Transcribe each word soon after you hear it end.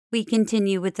We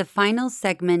continue with the final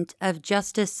segment of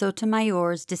Justice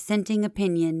Sotomayor's dissenting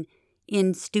opinion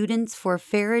in Students for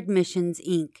Fair Admissions,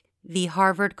 Inc. v.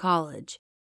 Harvard College,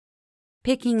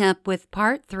 picking up with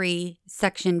Part 3,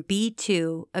 Section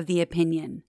B2 of the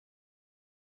opinion.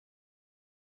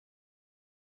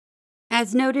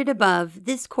 As noted above,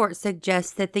 this court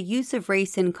suggests that the use of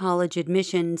race in college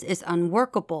admissions is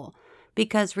unworkable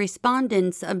because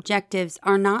respondents' objectives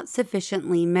are not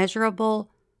sufficiently measurable,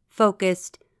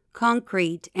 focused,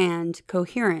 concrete, and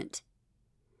coherent.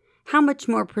 How much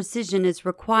more precision is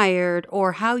required,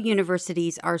 or how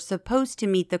universities are supposed to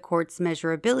meet the court's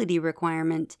measurability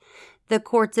requirement, the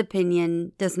court's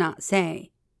opinion does not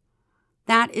say.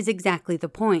 That is exactly the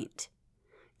point.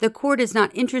 The court is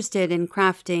not interested in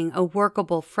crafting a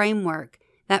workable framework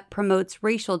that promotes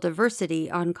racial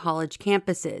diversity on college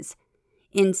campuses.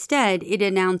 Instead, it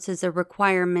announces a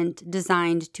requirement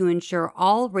designed to ensure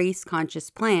all race-conscious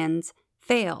plans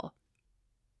fail.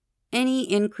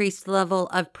 Any increased level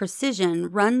of precision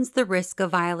runs the risk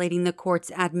of violating the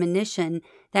court's admonition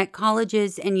that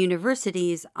colleges and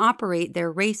universities operate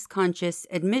their race-conscious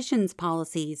admissions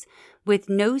policies with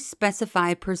no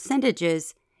specified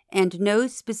percentages and no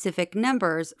specific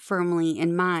numbers firmly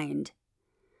in mind.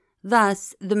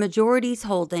 Thus, the majority's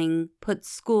holding puts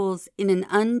schools in an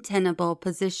untenable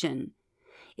position.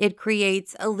 It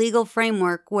creates a legal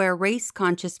framework where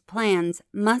race-conscious plans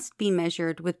must be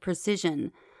measured with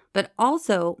precision, but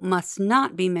also must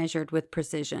not be measured with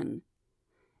precision.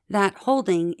 That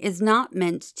holding is not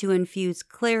meant to infuse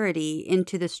clarity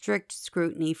into the strict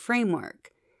scrutiny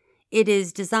framework. It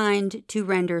is designed to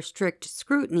render strict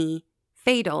scrutiny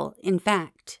fatal in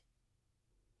fact.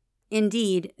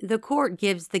 Indeed, the court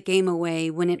gives the game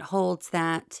away when it holds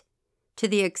that, to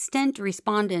the extent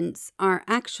respondents are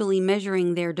actually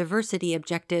measuring their diversity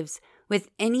objectives with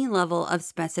any level of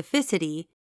specificity,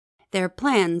 their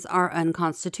plans are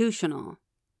unconstitutional.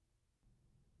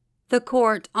 The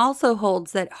court also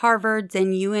holds that Harvard's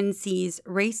and UNC's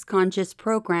race-conscious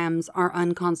programs are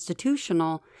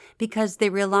unconstitutional because they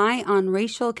rely on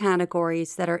racial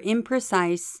categories that are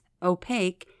imprecise,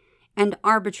 opaque, and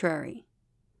arbitrary.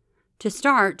 To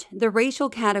start, the racial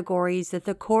categories that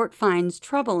the court finds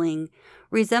troubling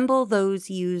resemble those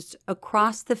used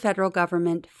across the federal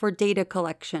government for data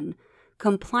collection,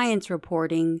 compliance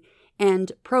reporting,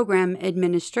 and program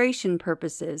administration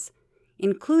purposes,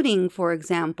 including, for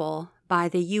example, by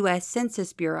the U.S.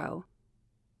 Census Bureau.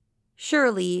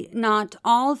 Surely, not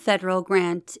all federal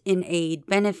grant in aid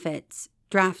benefits,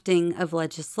 drafting of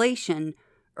legislation,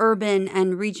 urban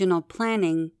and regional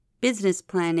planning, business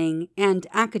planning, and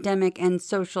academic and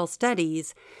social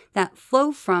studies that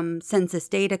flow from census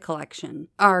data collection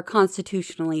are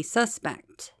constitutionally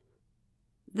suspect.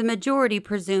 The majority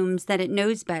presumes that it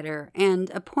knows better and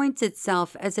appoints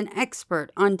itself as an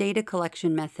expert on data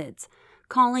collection methods,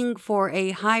 calling for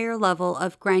a higher level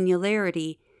of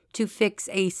granularity to fix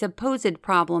a supposed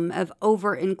problem of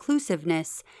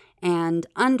over-inclusiveness and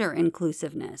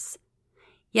under-inclusiveness.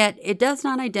 Yet it does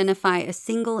not identify a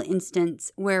single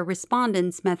instance where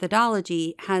respondents'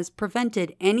 methodology has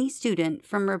prevented any student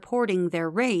from reporting their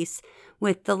race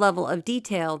with the level of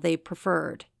detail they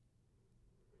preferred.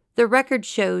 The record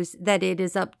shows that it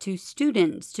is up to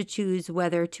students to choose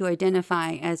whether to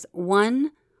identify as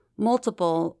one,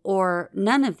 multiple, or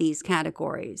none of these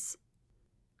categories.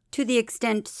 To the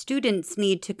extent students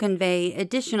need to convey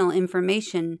additional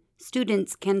information,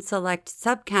 students can select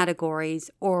subcategories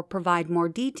or provide more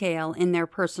detail in their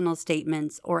personal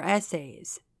statements or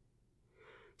essays.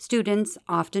 Students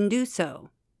often do so.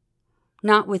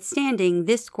 Notwithstanding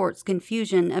this court's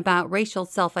confusion about racial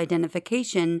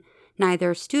self-identification,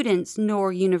 neither students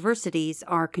nor universities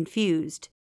are confused.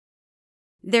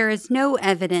 There is no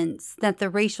evidence that the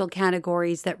racial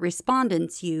categories that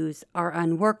respondents use are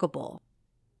unworkable.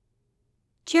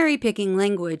 Cherry-picking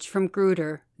language from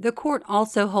Grutter, the court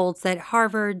also holds that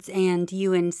Harvard's and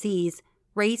UNC's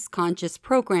race-conscious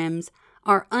programs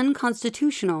are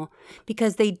unconstitutional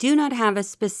because they do not have a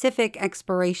specific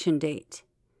expiration date.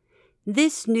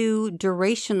 This new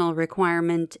durational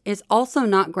requirement is also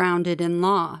not grounded in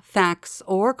law, facts,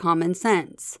 or common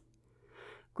sense.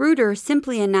 Grutter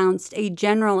simply announced a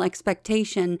general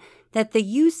expectation that the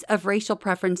use of racial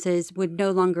preferences would no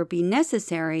longer be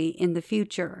necessary in the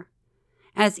future.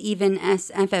 As even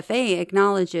SFFA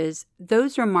acknowledges,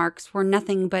 those remarks were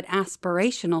nothing but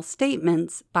aspirational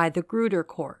statements by the Grutter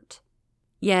court.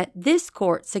 Yet this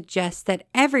court suggests that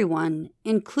everyone,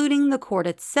 including the court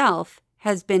itself,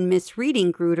 has been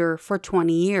misreading Grutter for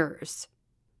 20 years.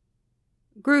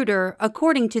 Grutter,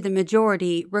 according to the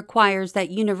majority, requires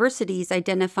that universities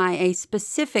identify a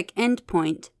specific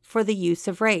endpoint for the use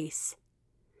of race.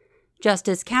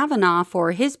 Justice Kavanaugh,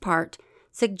 for his part,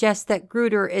 suggests that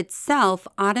Grutter itself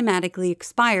automatically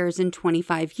expires in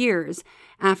 25 years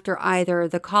after either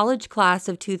the college class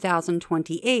of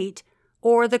 2028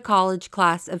 or the college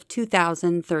class of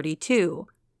 2032.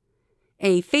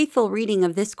 A faithful reading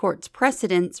of this court's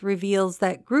precedents reveals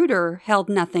that Grutter held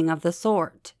nothing of the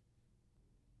sort.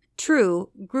 True,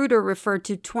 Grutter referred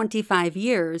to 25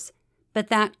 years, but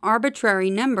that arbitrary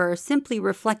number simply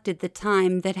reflected the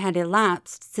time that had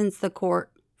elapsed since the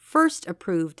court first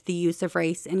approved the use of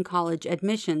race in college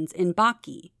admissions in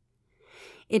Bakke.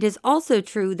 It is also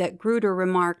true that Grutter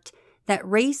remarked that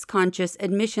race-conscious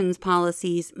admissions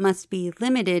policies must be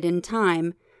limited in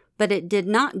time, but it did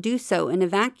not do so in a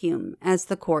vacuum, as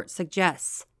the court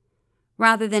suggests.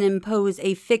 Rather than impose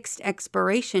a fixed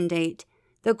expiration date,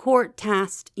 the court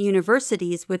tasked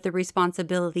universities with the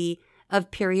responsibility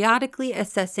of periodically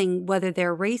assessing whether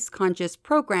their race-conscious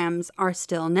programs are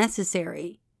still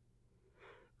necessary.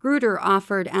 Grutter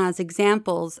offered as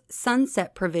examples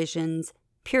sunset provisions,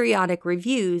 periodic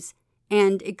reviews,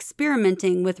 and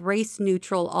experimenting with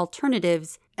race-neutral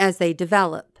alternatives as they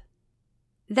develop.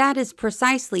 That is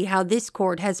precisely how this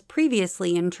court has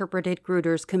previously interpreted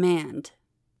Grutter's command.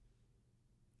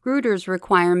 Grutter's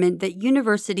requirement that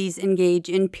universities engage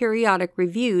in periodic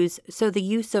reviews so the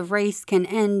use of race can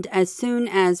end as soon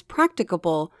as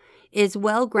practicable is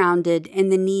well grounded in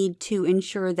the need to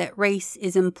ensure that race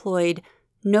is employed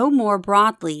no more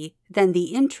broadly than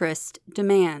the interest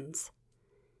demands.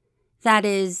 That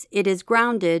is, it is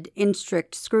grounded in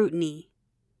strict scrutiny.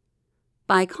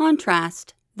 By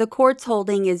contrast, the court's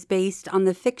holding is based on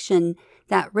the fiction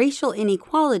that racial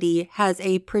inequality has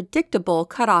a predictable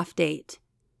cutoff date.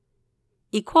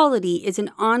 Equality is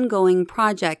an ongoing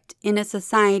project in a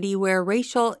society where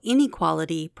racial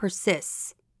inequality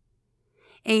persists.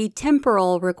 A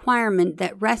temporal requirement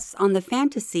that rests on the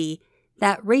fantasy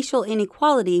that racial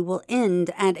inequality will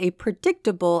end at a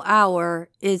predictable hour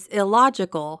is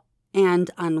illogical and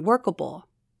unworkable.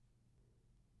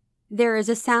 There is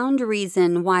a sound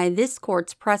reason why this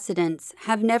court's precedents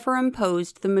have never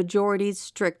imposed the majority's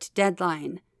strict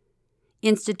deadline.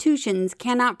 Institutions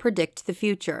cannot predict the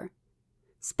future.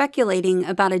 Speculating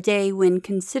about a day when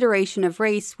consideration of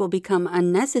race will become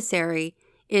unnecessary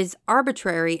is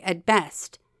arbitrary at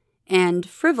best and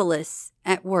frivolous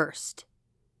at worst.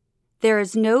 There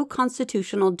is no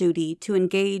constitutional duty to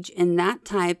engage in that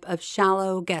type of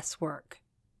shallow guesswork.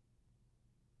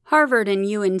 Harvard and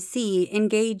UNC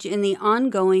engage in the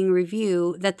ongoing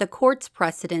review that the court's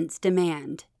precedents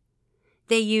demand.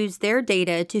 They use their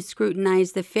data to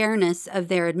scrutinize the fairness of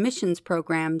their admissions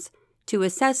programs, to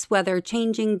assess whether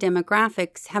changing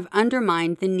demographics have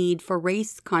undermined the need for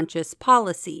race-conscious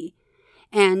policy,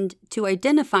 and to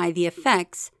identify the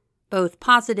effects, both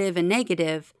positive and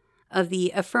negative, of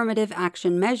the affirmative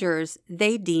action measures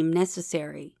they deem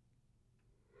necessary.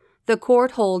 The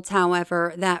court holds,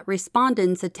 however, that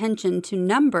respondents' attention to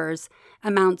numbers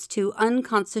amounts to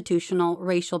unconstitutional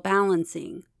racial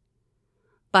balancing.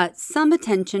 But some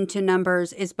attention to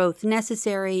numbers is both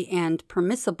necessary and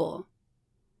permissible.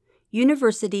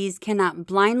 Universities cannot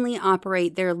blindly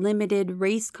operate their limited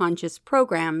race-conscious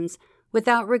programs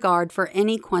without regard for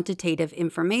any quantitative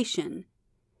information.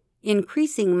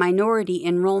 Increasing minority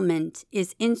enrollment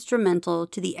is instrumental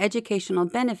to the educational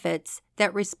benefits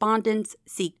that respondents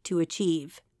seek to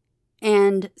achieve.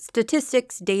 And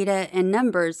statistics, data, and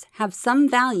numbers have some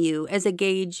value as a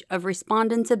gauge of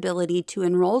respondents' ability to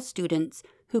enroll students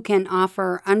who can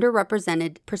offer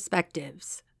underrepresented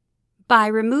perspectives. By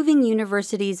removing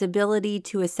universities' ability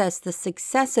to assess the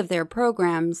success of their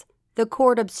programs, the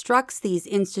court obstructs these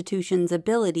institutions'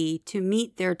 ability to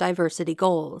meet their diversity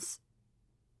goals.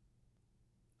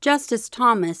 Justice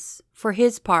Thomas, for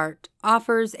his part,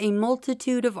 offers a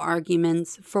multitude of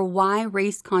arguments for why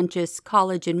race-conscious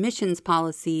college admissions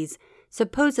policies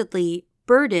supposedly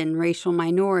burden racial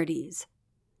minorities.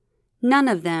 None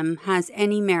of them has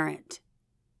any merit.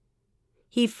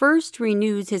 He first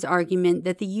renews his argument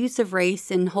that the use of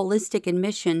race in holistic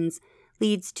admissions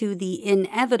leads to the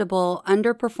inevitable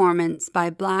underperformance by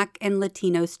Black and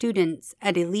Latino students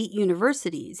at elite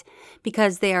universities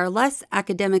because they are less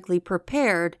academically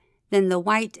prepared than the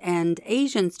white and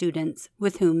Asian students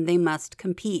with whom they must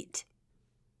compete.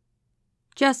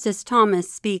 Justice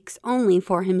Thomas speaks only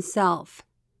for himself.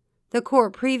 The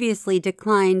court previously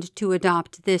declined to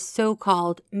adopt this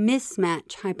so-called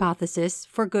mismatch hypothesis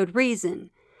for good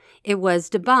reason. It was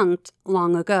debunked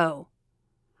long ago.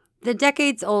 The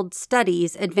decades-old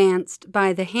studies advanced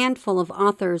by the handful of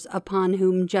authors upon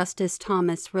whom Justice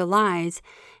Thomas relies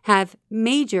have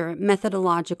major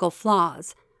methodological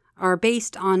flaws, are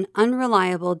based on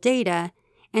unreliable data,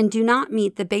 and do not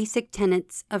meet the basic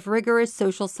tenets of rigorous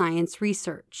social science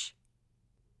research.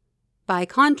 By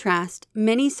contrast,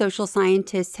 many social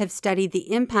scientists have studied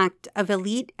the impact of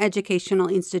elite educational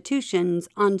institutions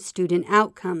on student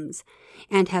outcomes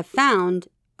and have found,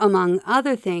 among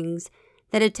other things,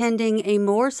 that attending a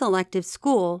more selective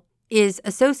school is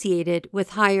associated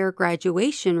with higher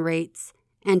graduation rates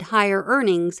and higher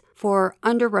earnings for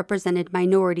underrepresented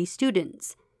minority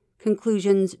students,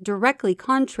 conclusions directly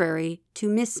contrary to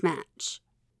mismatch.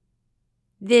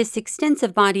 This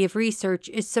extensive body of research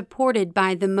is supported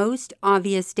by the most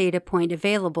obvious data point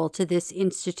available to this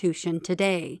institution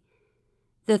today.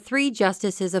 The 3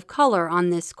 justices of color on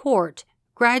this court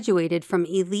graduated from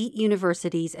elite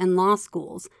universities and law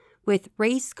schools with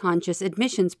race-conscious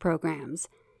admissions programs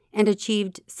and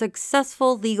achieved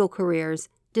successful legal careers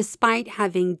despite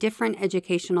having different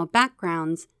educational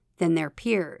backgrounds than their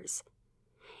peers.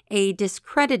 A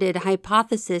discredited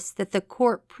hypothesis that the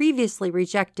court previously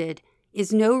rejected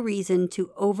is no reason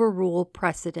to overrule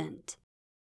precedent.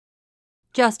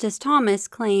 Justice Thomas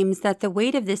claims that the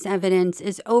weight of this evidence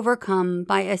is overcome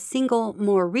by a single,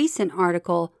 more recent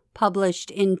article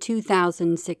published in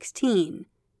 2016.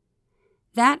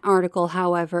 That article,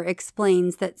 however,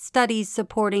 explains that studies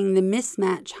supporting the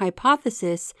mismatch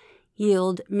hypothesis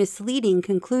yield misleading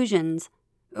conclusions,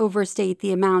 overstate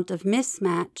the amount of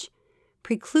mismatch,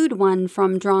 preclude one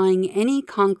from drawing any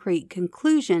concrete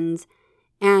conclusions,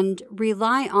 and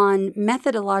rely on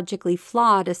methodologically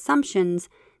flawed assumptions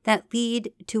that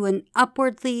lead to an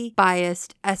upwardly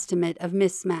biased estimate of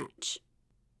mismatch.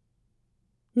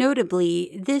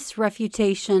 Notably, this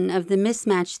refutation of the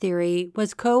mismatch theory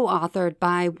was co-authored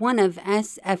by one of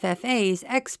SFFA's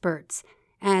experts,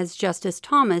 as Justice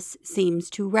Thomas seems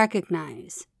to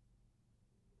recognize.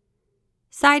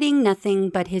 Citing nothing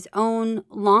but his own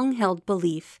long-held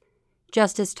belief,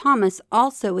 Justice Thomas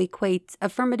also equates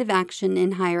affirmative action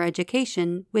in higher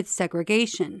education with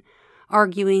segregation,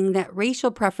 arguing that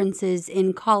racial preferences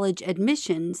in college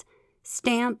admissions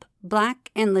stamp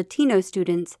Black and Latino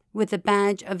students with a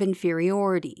badge of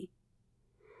inferiority.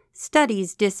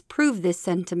 Studies disprove this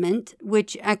sentiment,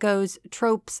 which echoes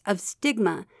tropes of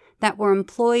stigma that were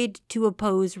employed to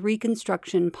oppose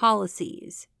Reconstruction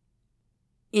policies.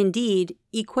 Indeed,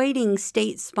 equating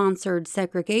state-sponsored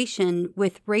segregation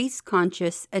with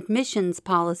race-conscious admissions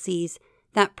policies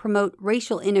that promote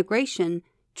racial integration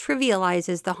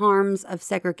trivializes the harms of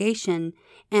segregation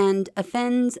and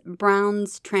offends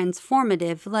Brown's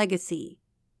transformative legacy.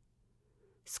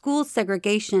 School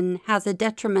segregation has a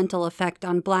detrimental effect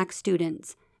on Black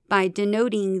students by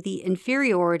denoting the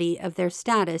inferiority of their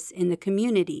status in the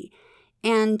community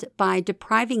and by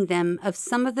depriving them of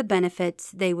some of the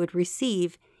benefits they would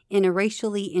receive in a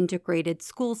racially integrated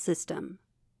school system.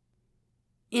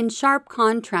 In sharp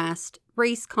contrast,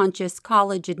 race-conscious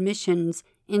college admissions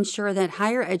ensure that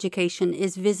higher education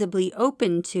is visibly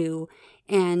open to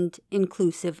and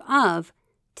inclusive of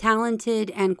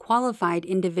talented and qualified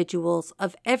individuals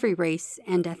of every race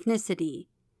and ethnicity.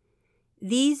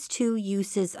 These 2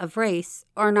 uses of race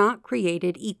are not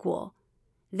created equal.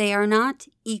 They are not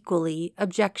equally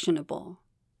objectionable.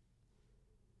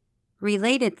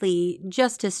 Relatedly,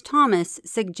 Justice Thomas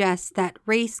suggests that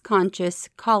race-conscious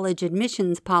college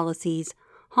admissions policies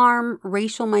harm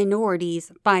racial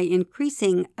minorities by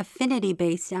increasing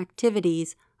affinity-based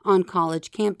activities on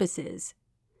college campuses.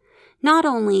 Not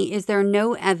only is there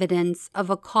no evidence of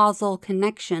a causal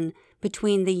connection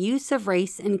between the use of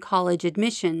race in college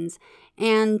admissions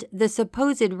and the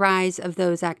supposed rise of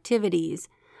those activities,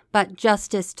 but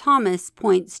Justice Thomas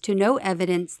points to no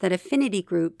evidence that affinity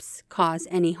groups cause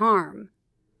any harm.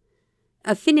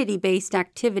 Affinity-based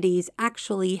activities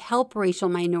actually help racial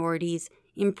minorities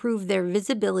improve their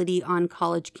visibility on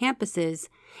college campuses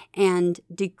and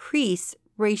decrease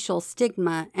racial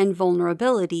stigma and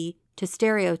vulnerability to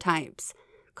stereotypes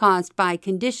caused by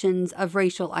conditions of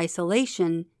racial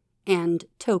isolation and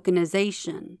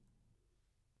tokenization.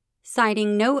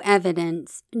 Citing no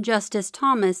evidence, Justice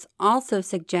Thomas also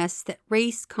suggests that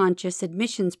race-conscious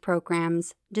admissions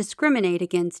programs discriminate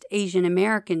against Asian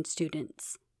American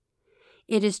students.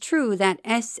 It is true that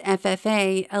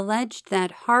SFFA alleged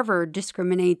that Harvard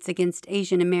discriminates against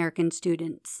Asian American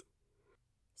students.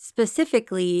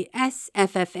 Specifically,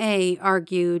 SFFA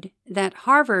argued that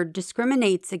Harvard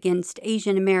discriminates against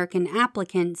Asian American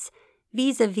applicants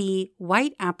vis-a-vis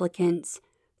white applicants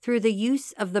through the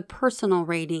use of the personal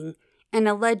rating, an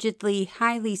allegedly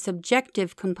highly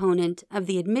subjective component of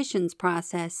the admissions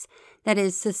process that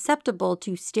is susceptible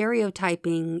to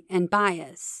stereotyping and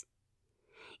bias.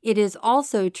 It is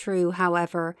also true,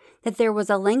 however, that there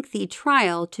was a lengthy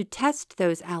trial to test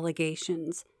those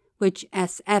allegations, which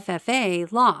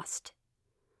SFFA lost.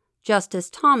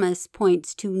 Justice Thomas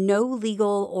points to no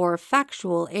legal or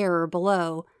factual error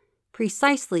below,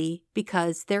 precisely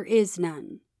because there is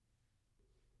none.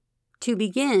 To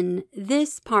begin,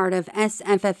 this part of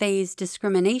SFFA's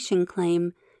discrimination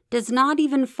claim does not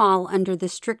even fall under the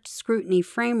strict scrutiny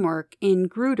framework in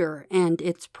Grutter and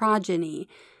its progeny,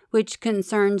 which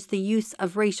concerns the use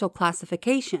of racial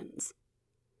classifications.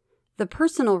 The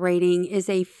personal rating is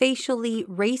a facially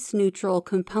race-neutral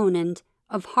component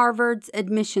of Harvard's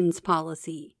admissions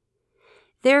policy.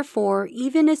 Therefore,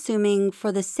 even assuming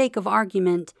for the sake of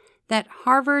argument that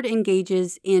Harvard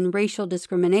engages in racial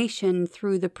discrimination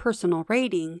through the personal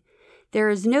rating, there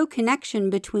is no connection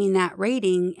between that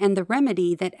rating and the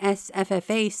remedy that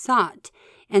SFFA sought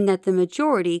and that the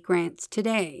majority grants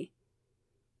today,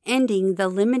 ending the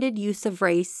limited use of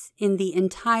race in the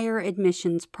entire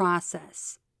admissions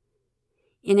process.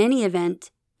 In any event,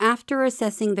 after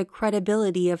assessing the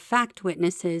credibility of fact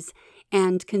witnesses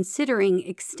and considering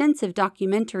extensive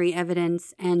documentary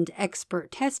evidence and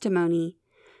expert testimony,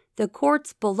 the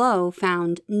courts below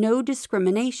found no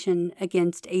discrimination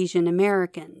against Asian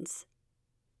Americans.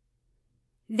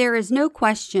 There is no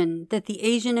question that the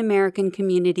Asian American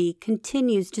community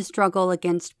continues to struggle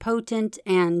against potent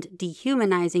and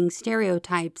dehumanizing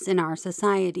stereotypes in our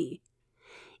society.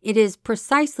 It is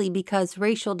precisely because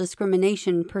racial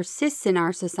discrimination persists in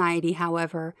our society,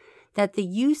 however, that the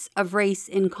use of race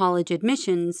in college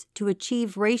admissions to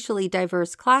achieve racially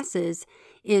diverse classes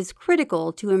is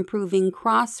critical to improving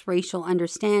cross-racial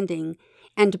understanding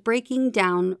and breaking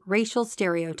down racial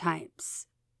stereotypes.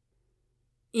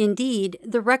 Indeed,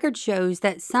 the record shows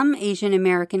that some Asian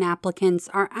American applicants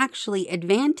are actually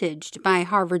advantaged by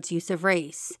Harvard's use of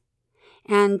race,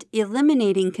 and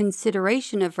eliminating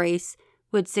consideration of race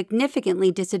would significantly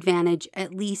disadvantage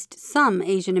at least some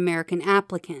Asian American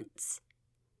applicants.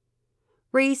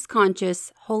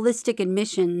 Race-conscious, holistic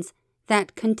admissions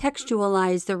that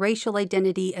contextualize the racial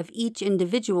identity of each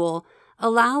individual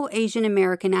allow Asian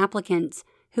American applicants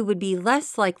who would be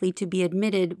less likely to be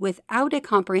admitted without a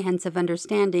comprehensive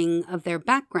understanding of their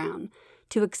background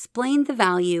to explain the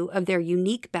value of their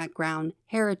unique background,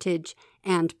 heritage,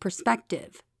 and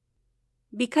perspective.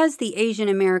 Because the Asian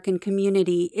American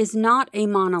community is not a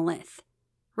monolith,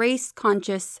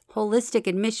 race-conscious, holistic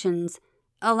admissions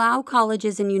allow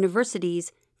colleges and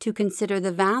universities to consider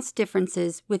the vast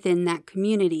differences within that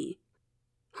community.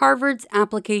 Harvard's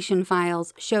application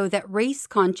files show that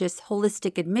race-conscious,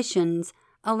 holistic admissions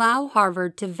allow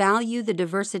Harvard to value the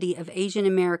diversity of Asian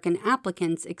American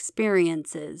applicants'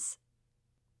 experiences.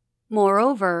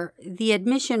 Moreover, the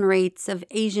admission rates of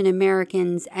Asian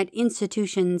Americans at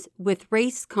institutions with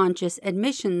race-conscious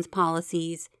admissions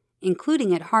policies,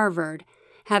 including at Harvard,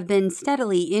 have been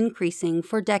steadily increasing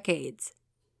for decades.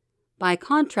 By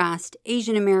contrast,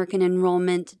 Asian American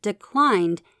enrollment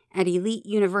declined at elite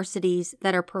universities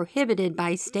that are prohibited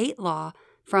by state law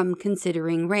from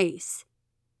considering race.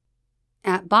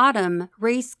 At bottom,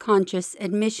 race-conscious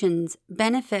admissions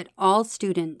benefit all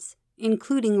students,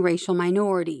 including racial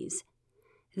minorities.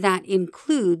 That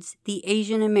includes the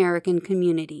Asian American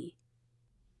community.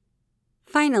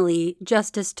 Finally,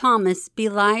 Justice Thomas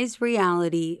belies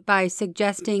reality by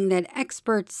suggesting that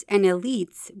experts and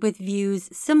elites with views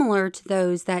similar to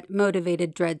those that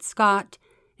motivated Dred Scott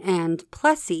and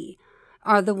Plessy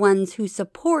are the ones who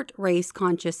support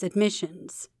race-conscious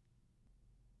admissions.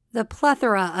 The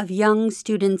plethora of young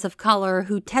students of color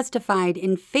who testified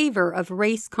in favor of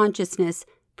race consciousness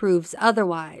proves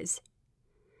otherwise.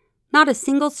 Not a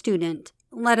single student,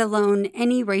 let alone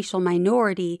any racial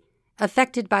minority,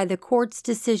 affected by the court's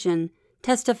decision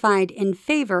testified in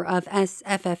favor of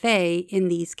SFFA in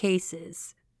these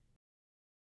cases.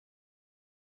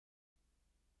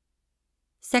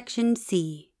 Section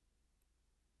C.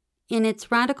 In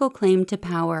its radical claim to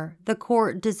power, the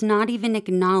court does not even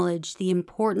acknowledge the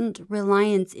important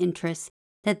reliance interests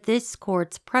that this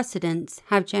court's precedents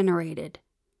have generated.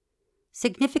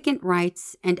 Significant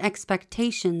rights and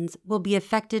expectations will be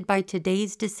affected by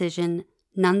today's decision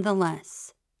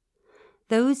nonetheless.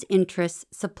 Those interests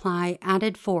supply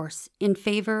added force in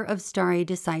favor of stare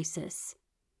decisis.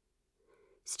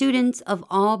 Students of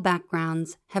all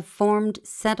backgrounds have formed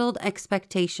settled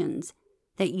expectations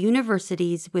that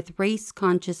universities with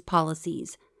race-conscious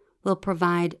policies will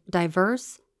provide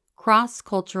diverse,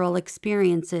 cross-cultural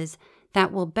experiences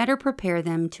that will better prepare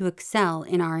them to excel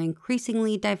in our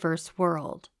increasingly diverse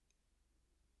world.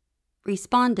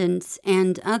 Respondents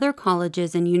and other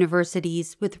colleges and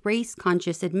universities with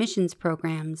race-conscious admissions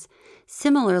programs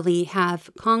similarly have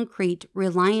concrete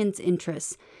reliance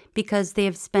interests because they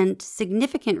have spent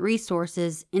significant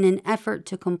resources in an effort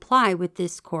to comply with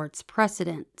this court's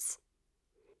precedents.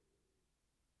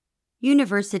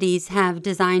 Universities have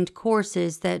designed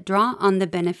courses that draw on the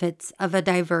benefits of a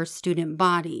diverse student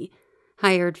body,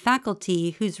 hired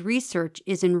faculty whose research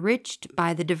is enriched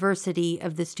by the diversity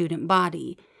of the student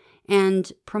body,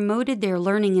 and promoted their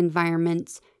learning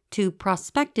environments to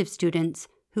prospective students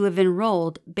who have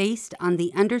enrolled based on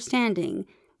the understanding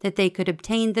that they could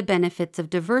obtain the benefits of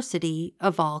diversity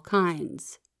of all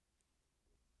kinds.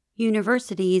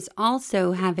 Universities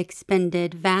also have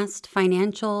expended vast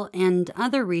financial and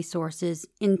other resources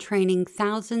in training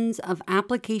thousands of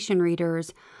application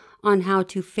readers on how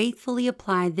to faithfully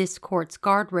apply this court's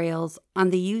guardrails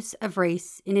on the use of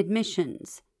race in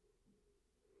admissions.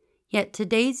 Yet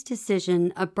today's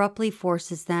decision abruptly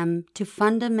forces them to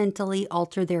fundamentally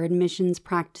alter their admissions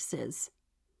practices.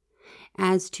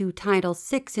 As to Title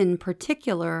VI in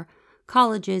particular,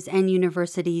 colleges and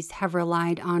universities have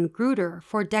relied on Grutter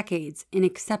for decades in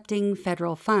accepting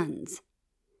federal funds.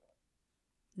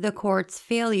 The court's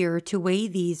failure to weigh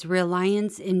these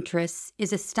reliance interests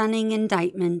is a stunning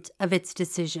indictment of its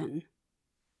decision.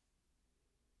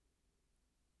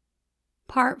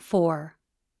 Part 4.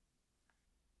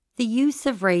 The use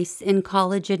of race in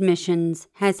college admissions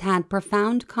has had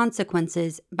profound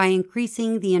consequences by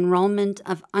increasing the enrollment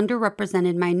of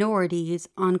underrepresented minorities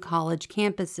on college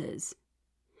campuses.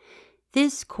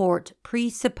 This court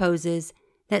presupposes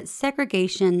that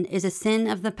segregation is a sin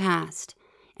of the past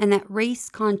and that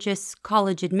race-conscious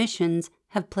college admissions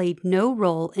have played no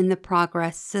role in the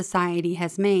progress society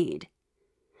has made.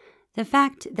 The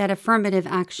fact that affirmative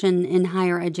action in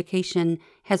higher education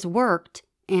has worked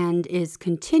and is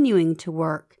continuing to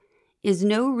work is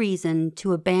no reason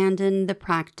to abandon the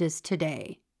practice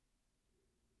today.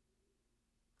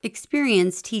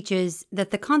 Experience teaches that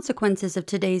the consequences of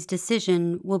today's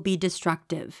decision will be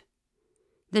destructive.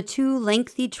 The two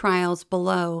lengthy trials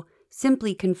below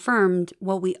simply confirmed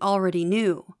what we already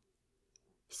knew.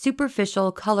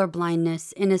 Superficial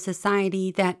colorblindness in a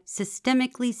society that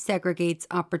systemically segregates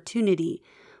opportunity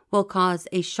will cause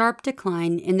a sharp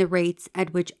decline in the rates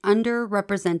at which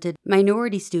underrepresented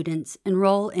minority students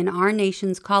enroll in our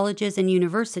nation's colleges and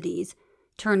universities,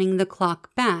 turning the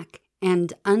clock back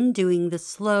and undoing the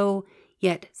slow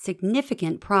yet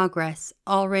significant progress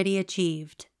already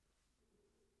achieved.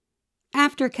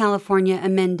 After California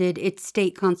amended its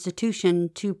state constitution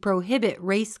to prohibit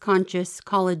race-conscious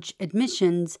college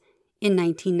admissions in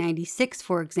 1996,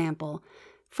 for example,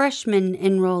 freshman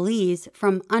enrollees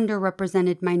from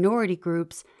underrepresented minority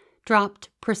groups dropped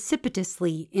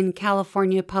precipitously in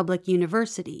California public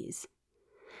universities.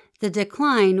 The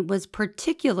decline was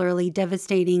particularly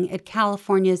devastating at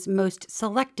California's most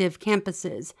selective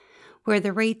campuses, where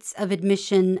the rates of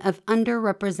admission of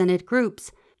underrepresented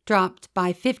groups dropped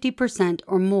by 50%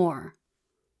 or more.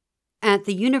 At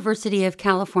the University of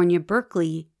California,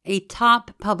 Berkeley, a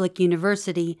top public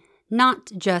university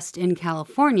not just in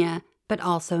California, but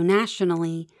also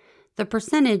nationally, the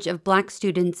percentage of Black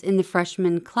students in the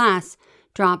freshman class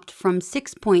dropped from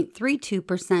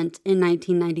 6.32% in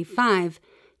 1995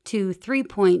 to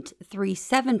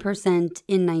 3.37%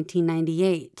 in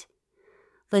 1998.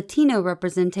 Latino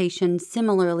representation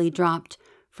similarly dropped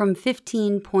from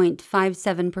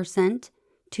 15.57%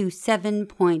 to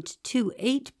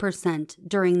 7.28%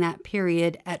 during that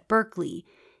period at Berkeley,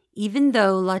 even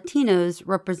though Latinos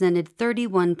represented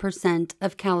 31%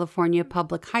 of California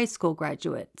public high school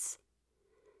graduates.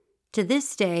 To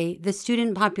this day, the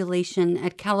student population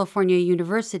at California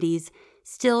universities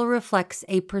still reflects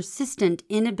a persistent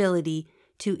inability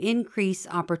to increase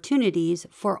opportunities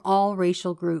for all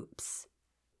racial groups.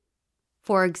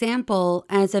 For example,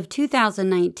 as of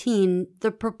 2019,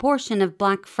 the proportion of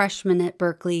Black freshmen at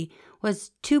Berkeley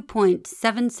was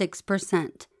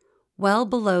 2.76%, well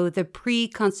below the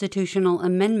pre-constitutional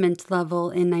amendment level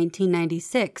in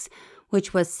 1996,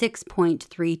 which was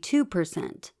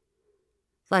 6.32%.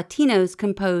 Latinos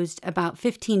composed about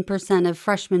 15% of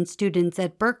freshman students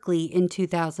at Berkeley in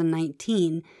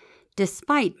 2019,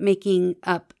 despite making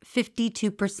up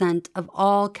 52% of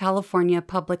all California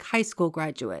public high school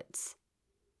graduates.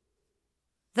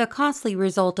 The costly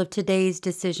result of today's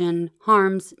decision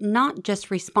harms not just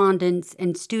respondents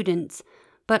and students,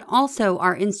 but also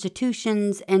our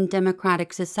institutions and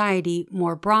democratic society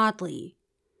more broadly.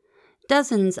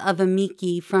 Dozens of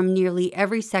amici from nearly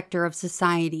every sector of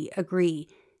society agree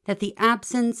that the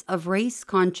absence of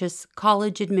race-conscious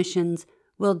college admissions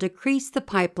will decrease the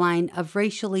pipeline of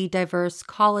racially diverse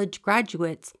college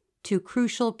graduates to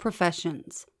crucial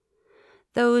professions.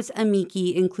 Those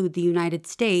amici include the United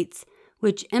States,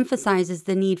 which emphasizes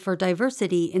the need for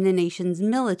diversity in the nation's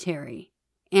military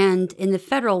and in the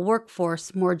federal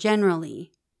workforce more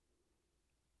generally.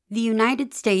 The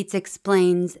United States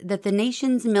explains that the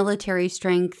nation's military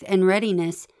strength and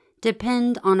readiness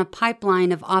depend on a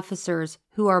pipeline of officers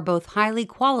who are both highly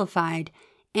qualified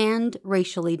and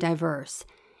racially diverse,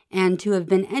 and to have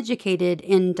been educated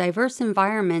in diverse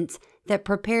environments that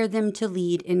prepare them to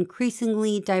lead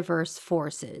increasingly diverse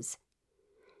forces.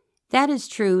 That is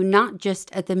true not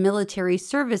just at the military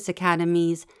service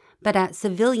academies, but at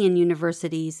civilian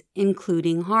universities,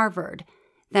 including Harvard,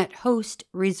 that host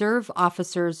Reserve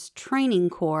Officers Training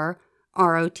Corps,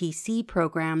 ROTC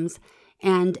programs,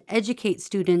 and educate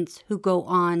students who go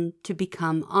on to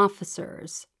become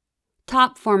officers.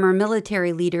 Top former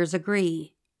military leaders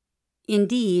agree.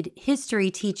 Indeed, history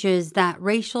teaches that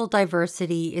racial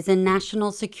diversity is a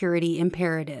national security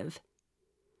imperative.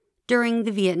 During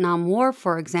the Vietnam War,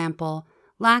 for example,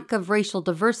 lack of racial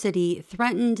diversity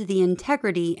threatened the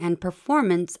integrity and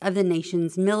performance of the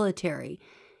nation's military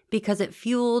because it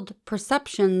fueled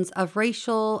perceptions of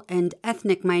racial and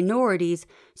ethnic minorities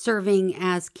serving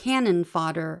as cannon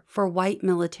fodder for white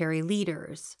military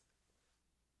leaders.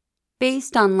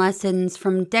 Based on lessons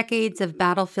from decades of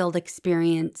battlefield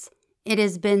experience, it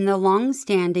has been the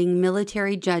long-standing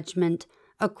military judgment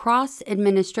across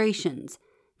administrations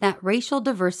that racial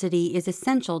diversity is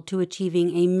essential to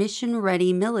achieving a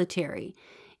mission-ready military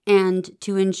and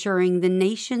to ensuring the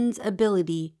nation's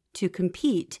ability to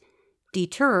compete,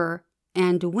 deter,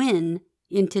 and win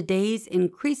in today's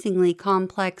increasingly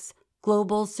complex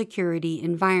global security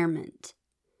environment.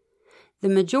 The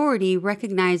majority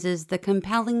recognizes the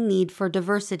compelling need for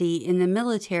diversity in the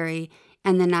military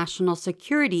and the national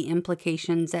security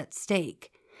implications at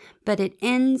stake, but it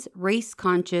ends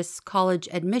race-conscious college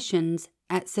admissions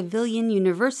at civilian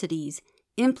universities,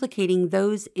 implicating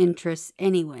those interests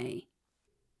anyway.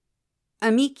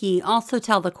 Amici also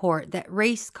tell the court that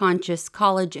race-conscious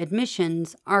college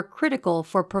admissions are critical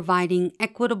for providing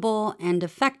equitable and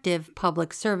effective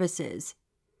public services.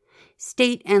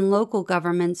 State and local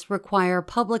governments require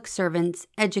public servants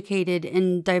educated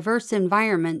in diverse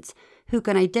environments who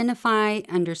can identify,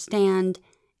 understand,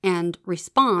 and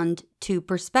respond to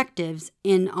perspectives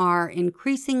in our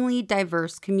increasingly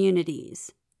diverse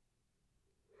communities.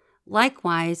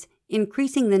 Likewise,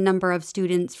 increasing the number of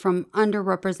students from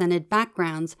underrepresented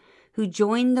backgrounds who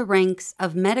join the ranks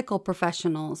of medical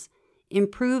professionals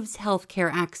improves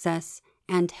healthcare access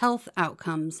and health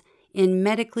outcomes in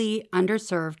medically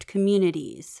underserved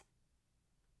communities.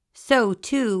 So,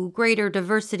 too, greater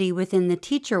diversity within the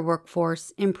teacher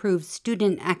workforce improves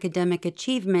student academic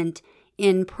achievement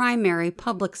in primary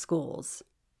public schools.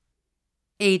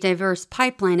 A diverse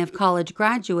pipeline of college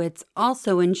graduates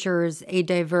also ensures a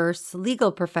diverse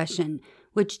legal profession,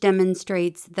 which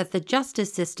demonstrates that the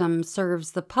justice system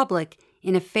serves the public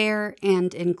in a fair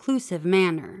and inclusive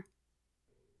manner.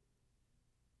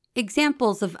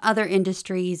 Examples of other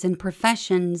industries and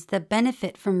professions that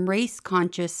benefit from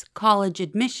race-conscious college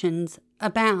admissions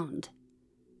abound.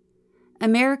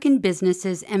 American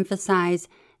businesses emphasize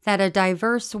that a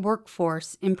diverse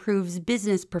workforce improves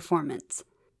business performance,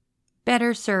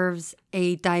 better serves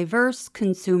a diverse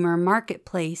consumer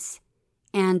marketplace,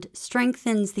 and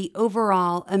strengthens the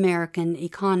overall American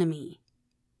economy.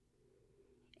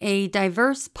 A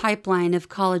diverse pipeline of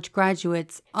college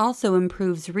graduates also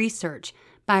improves research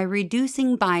by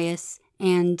reducing bias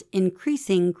and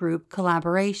increasing group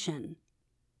collaboration.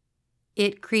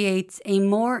 It creates a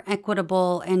more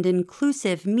equitable and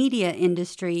inclusive media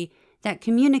industry that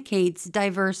communicates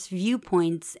diverse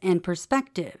viewpoints and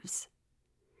perspectives.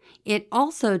 It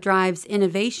also drives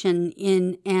innovation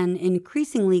in an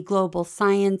increasingly global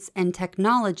science and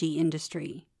technology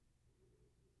industry.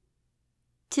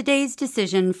 Today's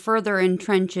decision further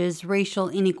entrenches racial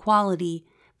inequality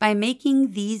by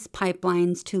making these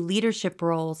pipelines to leadership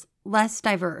roles less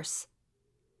diverse.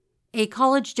 A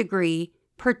college degree,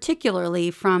 particularly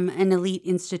from an elite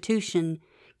institution,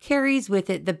 carries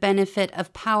with it the benefit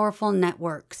of powerful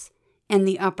networks and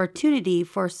the opportunity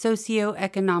for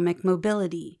socioeconomic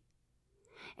mobility.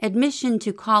 Admission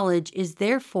to college is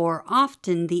therefore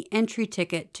often the entry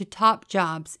ticket to top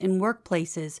jobs in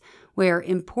workplaces where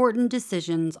important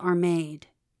decisions are made.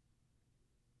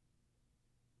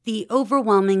 The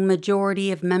overwhelming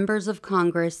majority of members of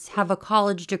Congress have a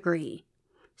college degree.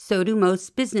 So do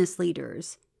most business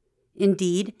leaders.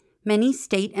 Indeed, many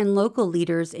state and local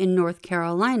leaders in North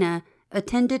Carolina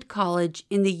attended college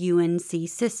in the UNC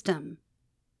system.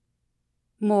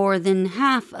 More than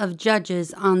half of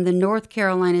judges on the North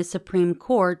Carolina Supreme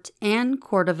Court and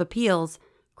Court of Appeals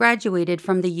graduated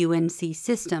from the UNC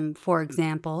system, for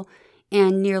example,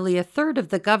 and nearly a third of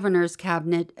the governor's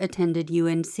cabinet attended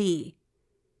UNC.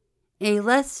 A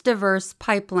less diverse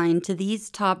pipeline to these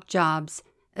top jobs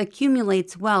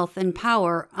accumulates wealth and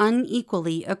power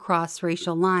unequally across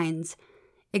racial lines,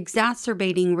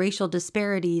 exacerbating racial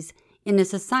disparities in a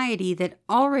society that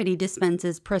already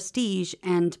dispenses prestige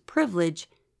and privilege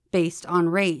based on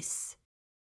race.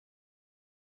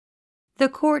 The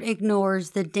court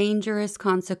ignores the dangerous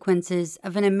consequences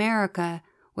of an America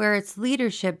where its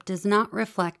leadership does not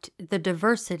reflect the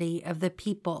diversity of the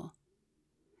people.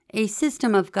 A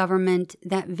system of government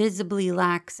that visibly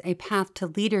lacks a path to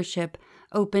leadership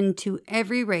open to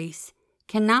every race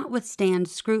cannot withstand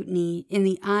scrutiny in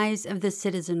the eyes of the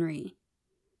citizenry.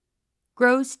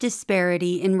 Gross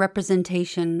disparity in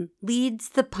representation leads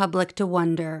the public to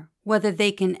wonder whether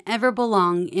they can ever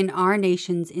belong in our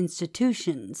nation's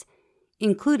institutions,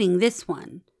 including this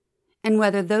one, and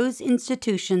whether those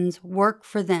institutions work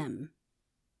for them.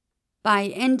 By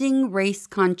ending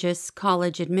race-conscious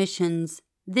college admissions,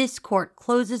 this court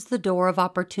closes the door of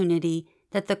opportunity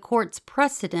that the court's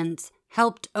precedents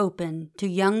helped open to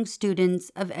young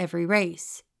students of every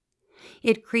race.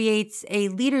 It creates a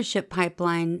leadership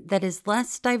pipeline that is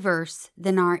less diverse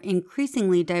than our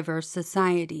increasingly diverse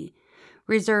society,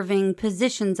 reserving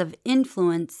positions of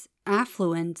influence,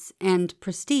 affluence, and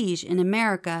prestige in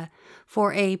America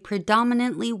for a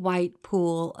predominantly white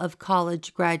pool of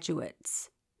college graduates.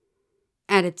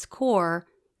 At its core,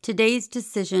 today's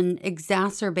decision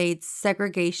exacerbates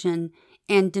segregation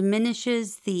and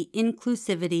diminishes the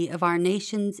inclusivity of our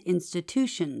nation's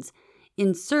institutions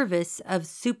in service of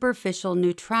superficial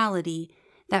neutrality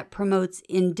that promotes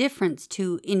indifference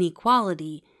to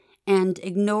inequality and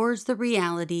ignores the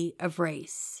reality of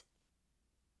race.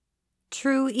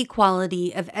 True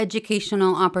equality of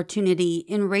educational opportunity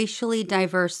in racially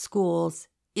diverse schools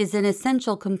is an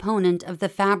essential component of the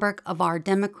fabric of our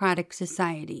democratic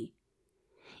society.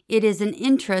 It is an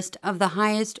interest of the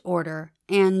highest order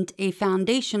and a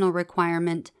foundational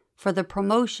requirement for the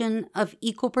promotion of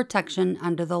equal protection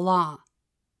under the law.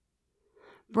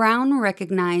 Brown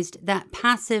recognized that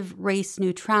passive race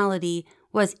neutrality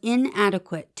was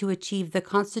inadequate to achieve the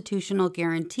constitutional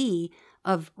guarantee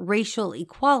of racial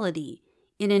equality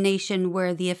in a nation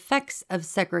where the effects of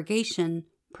segregation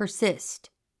persist.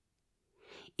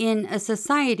 In a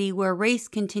society where race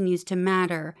continues to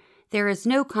matter, there is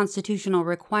no constitutional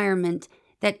requirement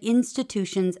that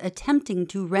institutions attempting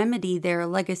to remedy their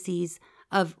legacies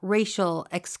of racial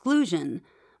exclusion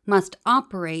must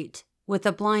operate with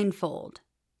a blindfold.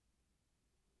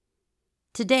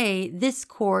 Today, this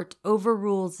court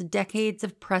overrules decades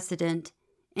of precedent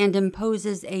and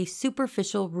imposes a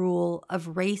superficial rule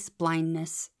of race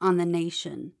blindness on the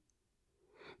nation.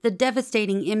 The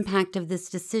devastating impact of this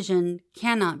decision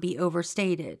cannot be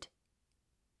overstated.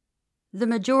 The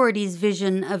majority's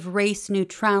vision of race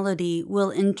neutrality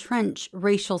will entrench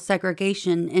racial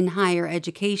segregation in higher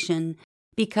education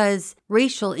because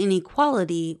racial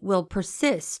inequality will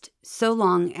persist so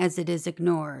long as it is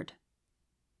ignored.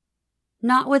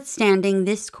 Notwithstanding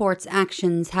this court's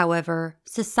actions, however,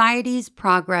 society's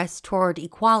progress toward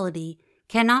equality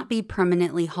cannot be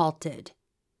permanently halted.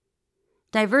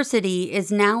 Diversity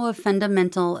is now a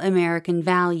fundamental American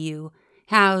value,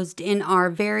 housed in our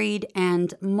varied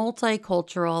and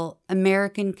multicultural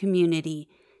American community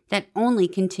that only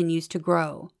continues to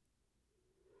grow.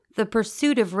 The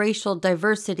pursuit of racial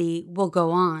diversity will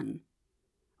go on.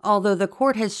 Although the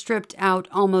court has stripped out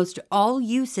almost all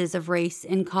uses of race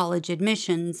in college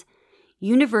admissions,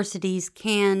 universities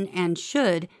can and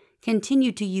should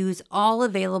continue to use all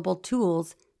available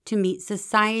tools to meet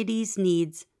society's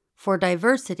needs for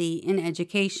diversity in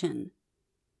education.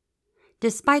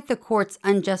 Despite the court's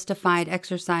unjustified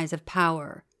exercise of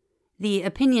power, the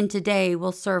opinion today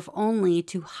will serve only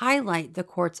to highlight the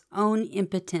court's own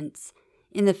impotence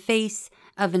in the face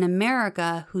of an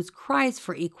America whose cries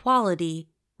for equality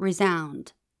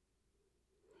resound.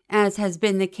 As has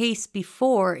been the case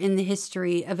before in the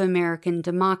history of American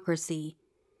democracy,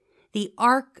 the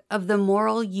arc of the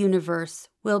moral universe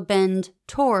will bend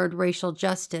toward racial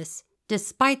justice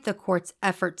despite the court's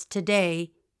efforts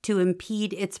today to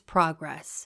impede its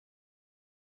progress.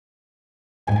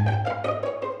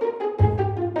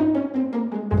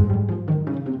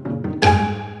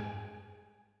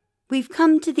 We've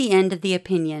come to the end of the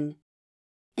opinion.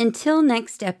 Until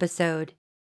next episode,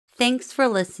 thanks for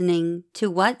listening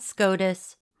to What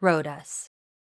SCOTUS Wrote Us.